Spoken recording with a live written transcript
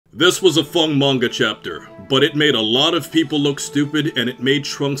This was a fun manga chapter, but it made a lot of people look stupid and it made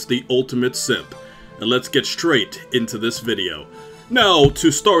Trunks the ultimate simp. And let's get straight into this video. Now,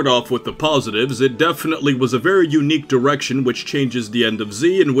 to start off with the positives, it definitely was a very unique direction which changes the end of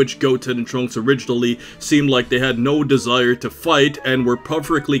Z, in which Goten and Trunks originally seemed like they had no desire to fight and were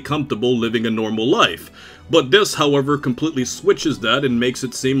perfectly comfortable living a normal life. But this, however, completely switches that and makes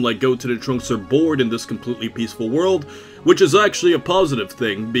it seem like Goten and Trunks are bored in this completely peaceful world, which is actually a positive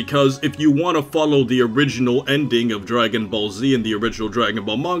thing, because if you want to follow the original ending of Dragon Ball Z and the original Dragon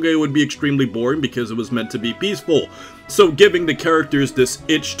Ball manga, it would be extremely boring because it was meant to be peaceful. So giving the characters this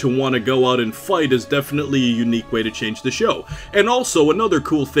itch to want to go out and fight is definitely a unique way to change the show. And also, another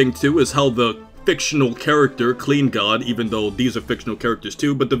cool thing too is how the fictional character, Clean God, even though these are fictional characters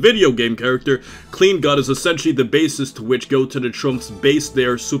too, but the video game character, Clean God, is essentially the basis to which Goten and Trunks base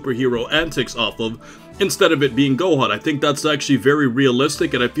their superhero antics off of, instead of it being Gohan. I think that's actually very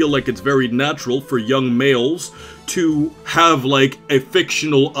realistic, and I feel like it's very natural for young males to have like a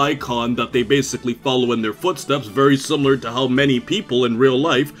fictional icon that they basically follow in their footsteps, very similar to how many people in real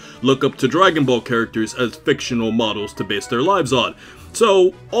life look up to Dragon Ball characters as fictional models to base their lives on.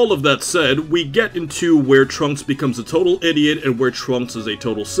 So, all of that said, we get into where Trunks becomes a total idiot and where Trunks is a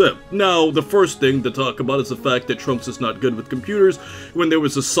total simp. Now, the first thing to talk about is the fact that Trunks is not good with computers when there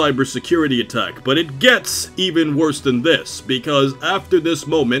was a cybersecurity attack. But it gets even worse than this, because after this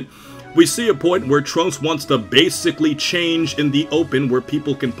moment, we see a point where Trunks wants to basically change in the open where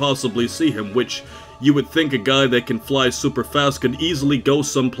people can possibly see him, which you would think a guy that can fly super fast could easily go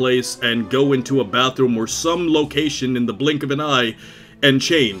someplace and go into a bathroom or some location in the blink of an eye and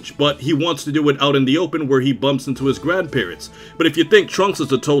change, but he wants to do it out in the open where he bumps into his grandparents. But if you think Trunks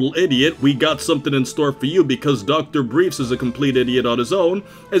is a total idiot, we got something in store for you, because Dr. Briefs is a complete idiot on his own,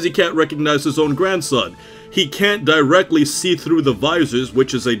 as he can't recognize his own grandson. He can't directly see through the visors,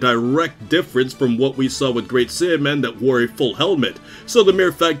 which is a direct difference from what we saw with Great Saiyaman that wore a full helmet. So the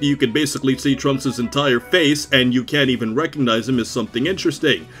mere fact that you can basically see Trunks' entire face and you can't even recognize him is something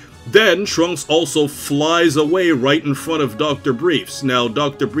interesting. Then, Trunks also flies away right in front of Dr. Briefs. Now,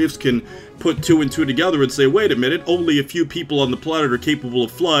 Dr. Briefs can put two and two together and say, wait a minute, only a few people on the planet are capable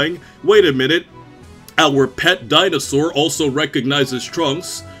of flying. Wait a minute, our pet dinosaur also recognizes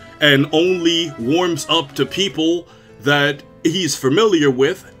Trunks and only warms up to people that he's familiar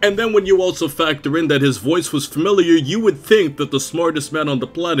with. And then when you also factor in that his voice was familiar, you would think that the smartest man on the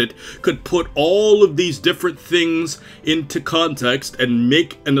planet could put all of these different things into context and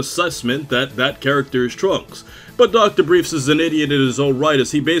make an assessment that that character is Trunks. But Dr. Briefs is an idiot in his own right,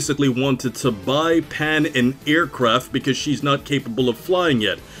 as he basically wanted to buy Pan an aircraft because she's not capable of flying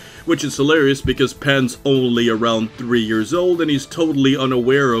yet. Which is hilarious because Pan's only around 3 years old and he's totally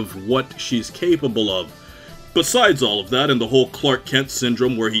unaware of what she's capable of. Besides all of that, and the whole Clark Kent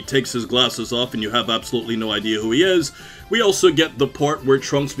syndrome where he takes his glasses off and you have absolutely no idea who he is, we also get the part where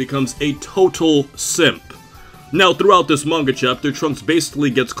Trunks becomes a total simp. Now, throughout this manga chapter, Trunks basically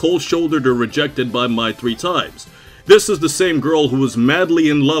gets cold-shouldered or rejected by Mai 3 times. This is the same girl who is madly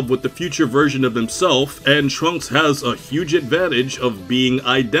in love with the future version of himself, and Trunks has a huge advantage of being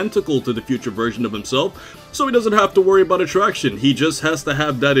identical to the future version of himself, so he doesn't have to worry about attraction. He just has to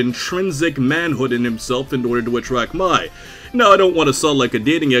have that intrinsic manhood in himself in order to attract Mai. Now, I don't want to sound like a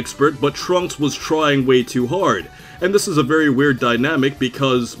dating expert, but Trunks was trying way too hard. And this is a very weird dynamic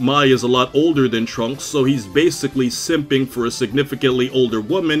because Mai is a lot older than Trunks, so he's basically simping for a significantly older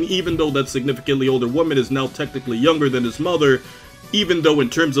woman, even though that significantly older woman is now technically younger than his mother, even though in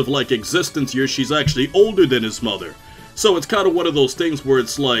terms of like existence years, she's actually older than his mother. So it's kind of one of those things where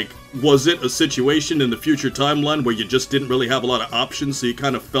it's like, was it a situation in the future timeline where you just didn't really have a lot of options, so you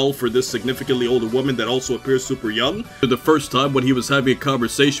kind of fell for this significantly older woman that also appears super young? The first time when he was having a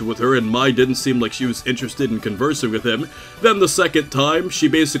conversation with her and Mai didn't seem like she was interested in conversing with him. Then the second time, she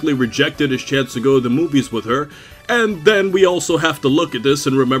basically rejected his chance to go to the movies with her. And then we also have to look at this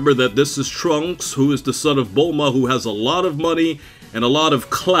and remember that this is Trunks, who is the son of Bulma, who has a lot of money and a lot of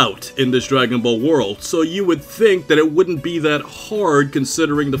clout in this Dragon Ball world. So you would think that it wouldn't be that hard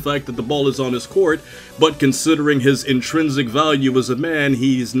considering the fact that the ball is on his court, but considering his intrinsic value as a man,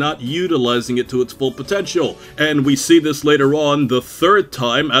 he's not utilizing it to its full potential. And we see this later on, the third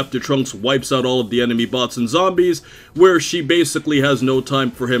time, after Trunks wipes out all of the enemy bots and zombies, where she basically has no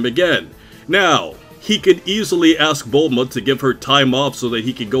time for him again. Now, he could easily ask Bulma to give her time off so that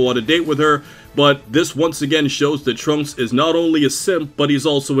he could go on a date with her, But this once again shows that Trunks is not only a simp, but he's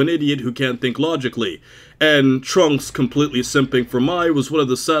also an idiot who can't think logically. And Trunks completely simping for Mai was one of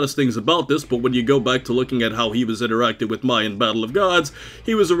the saddest things about this, but when you go back to looking at how he was interacting with Mai in Battle of Gods,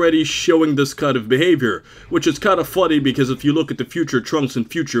 he was already showing this kind of behavior. Which is kind of funny because if you look at the future Trunks and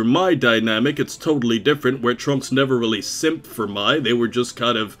future Mai dynamic, it's totally different, where Trunks never really simped for Mai, they were just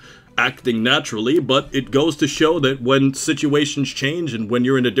kind of acting naturally, but it goes to show that when situations change and when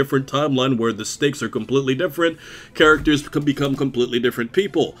you're in a different timeline where the stakes are completely different, characters can become completely different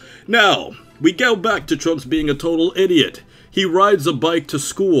people. Now, we go back to Trunks being a total idiot. He rides a bike to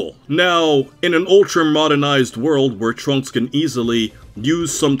school. Now, in an ultra-modernized world where Trunks can easily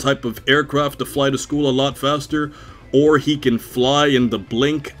use some type of aircraft to fly to school a lot faster, or he can fly in the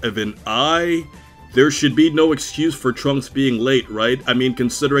blink of an eye, there should be no excuse for Trunks being late, right? I mean,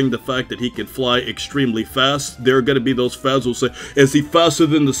 considering the fact that he can fly extremely fast, there are going to be those fans who say, is he faster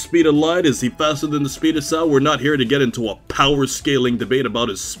than the speed of light? Is he faster than the speed of sound? We're not here to get into a power scaling debate about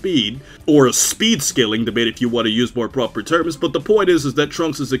his speed, or a speed scaling debate if you want to use more proper terms, but the point is that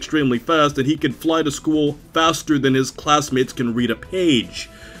Trunks is extremely fast and he can fly to school faster than his classmates can read a page.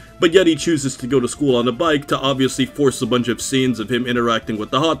 But yet he chooses to go to school on a bike to obviously force a bunch of scenes of him interacting with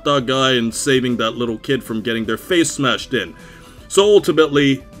the hot dog guy and saving that little kid from getting their face smashed in. So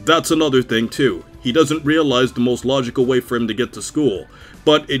ultimately, that's another thing too. He doesn't realize the most logical way for him to get to school.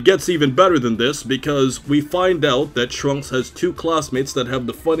 But it gets even better than this because we find out that Trunks has two classmates that have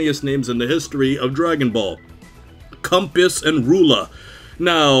the funniest names in the history of Dragon Ball. Compass and Rula.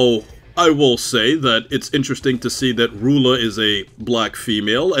 Now, I will say that it's interesting to see that Rula is a black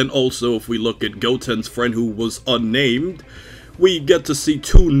female, and also if we look at Goten's friend who was unnamed, we get to see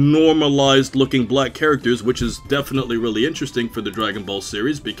two normalized looking black characters, which is definitely really interesting for the Dragon Ball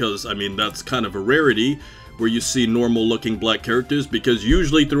series because, I mean, that's kind of a rarity where you see normal looking black characters, because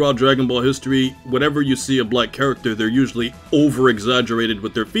usually throughout Dragon Ball history, whenever you see a black character, they're usually over-exaggerated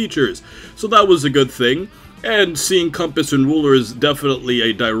with their features. So that was a good thing. And seeing Compass and Ruler is definitely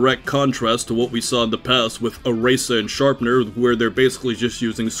a direct contrast to what we saw in the past with Eraser and Sharpener, where they're basically just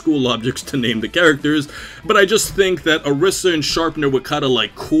using school objects to name the characters. But I just think that Eraser and Sharpener were kind of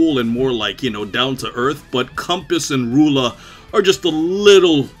like cool and more like, you know, down to earth, but Compass and Ruler are just a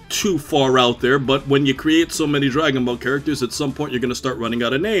little too far out there. But when you create so many Dragon Ball characters, at some point you're going to start running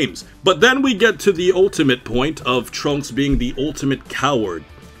out of names. But then we get to the ultimate point of Trunks being the ultimate coward.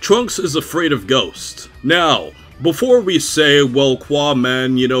 Trunks is afraid of ghosts. Now, before we say, well,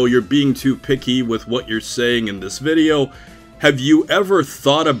 Qaaman, you know, you're being too picky with what you're saying in this video, have you ever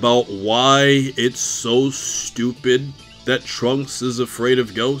thought about why it's so stupid that Trunks is afraid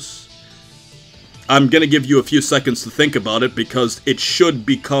of ghosts? I'm gonna give you a few seconds to think about it because it should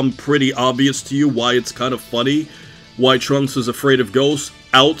become pretty obvious to you why it's kind of funny why Trunks is afraid of ghosts,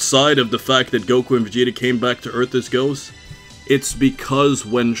 outside of the fact that Goku and Vegeta came back to Earth as ghosts. It's because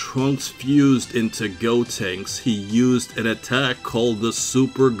when Trunks fused into Gotenks, he used an attack called the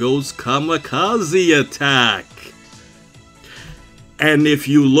Super Ghost Kamikaze attack. And if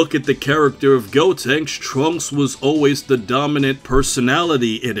you look at the character of Gotenks, Trunks was always the dominant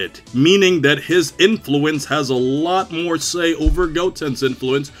personality in it, meaning that his influence has a lot more say over Goten's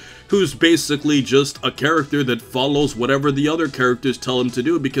influence, who's basically just a character that follows whatever the other characters tell him to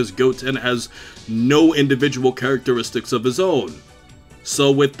do because Goten has no individual characteristics of his own.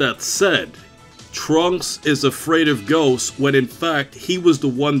 So with that said, Trunks is afraid of ghosts when in fact he was the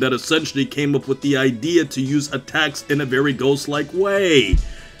one that essentially came up with the idea to use attacks in a very ghost-like way.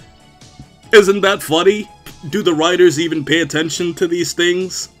 Isn't that funny? Do the writers even pay attention to these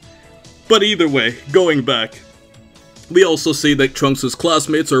things? But either way, going back, we also see that Trunks'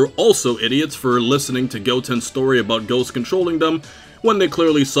 classmates are also idiots for listening to Goten's story about ghosts controlling them, when they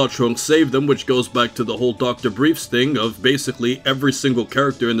clearly saw Trunks save them, which goes back to the whole Dr. Briefs thing of basically every single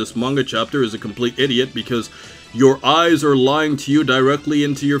character in this manga chapter is a complete idiot because your eyes are lying to you directly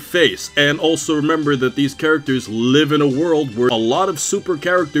into your face. And also remember that these characters live in a world where a lot of super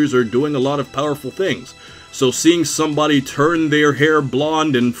characters are doing a lot of powerful things. So seeing somebody turn their hair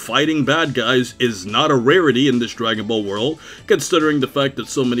blonde and fighting bad guys is not a rarity in this Dragon Ball world, considering the fact that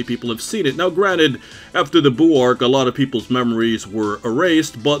so many people have seen it. Now granted, after the Buu arc, a lot of people's memories were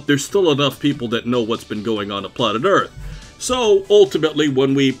erased, but there's still enough people that know what's been going on planet Earth. So, ultimately,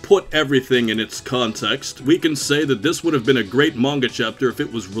 when we put everything in its context, we can say that this would have been a great manga chapter if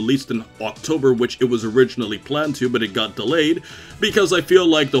it was released in October, which it was originally planned to, but it got delayed, because I feel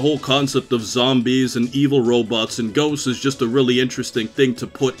like the whole concept of zombies and evil robots and ghosts is just a really interesting thing to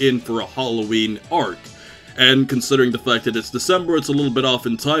put in for a Halloween arc. And considering the fact that it's December, it's a little bit off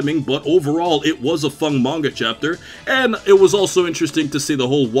in timing, but overall, it was a fun manga chapter, and it was also interesting to see the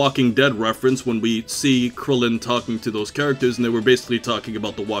whole Walking Dead reference when we see Krillin talking to those characters, and they were basically talking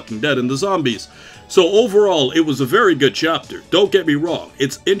about the Walking Dead and the zombies. So overall, it was a very good chapter. Don't get me wrong,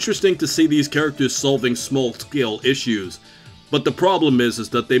 it's interesting to see these characters solving small-scale issues, but the problem is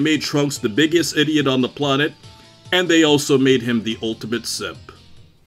that they made Trunks the biggest idiot on the planet, and they also made him the ultimate simp.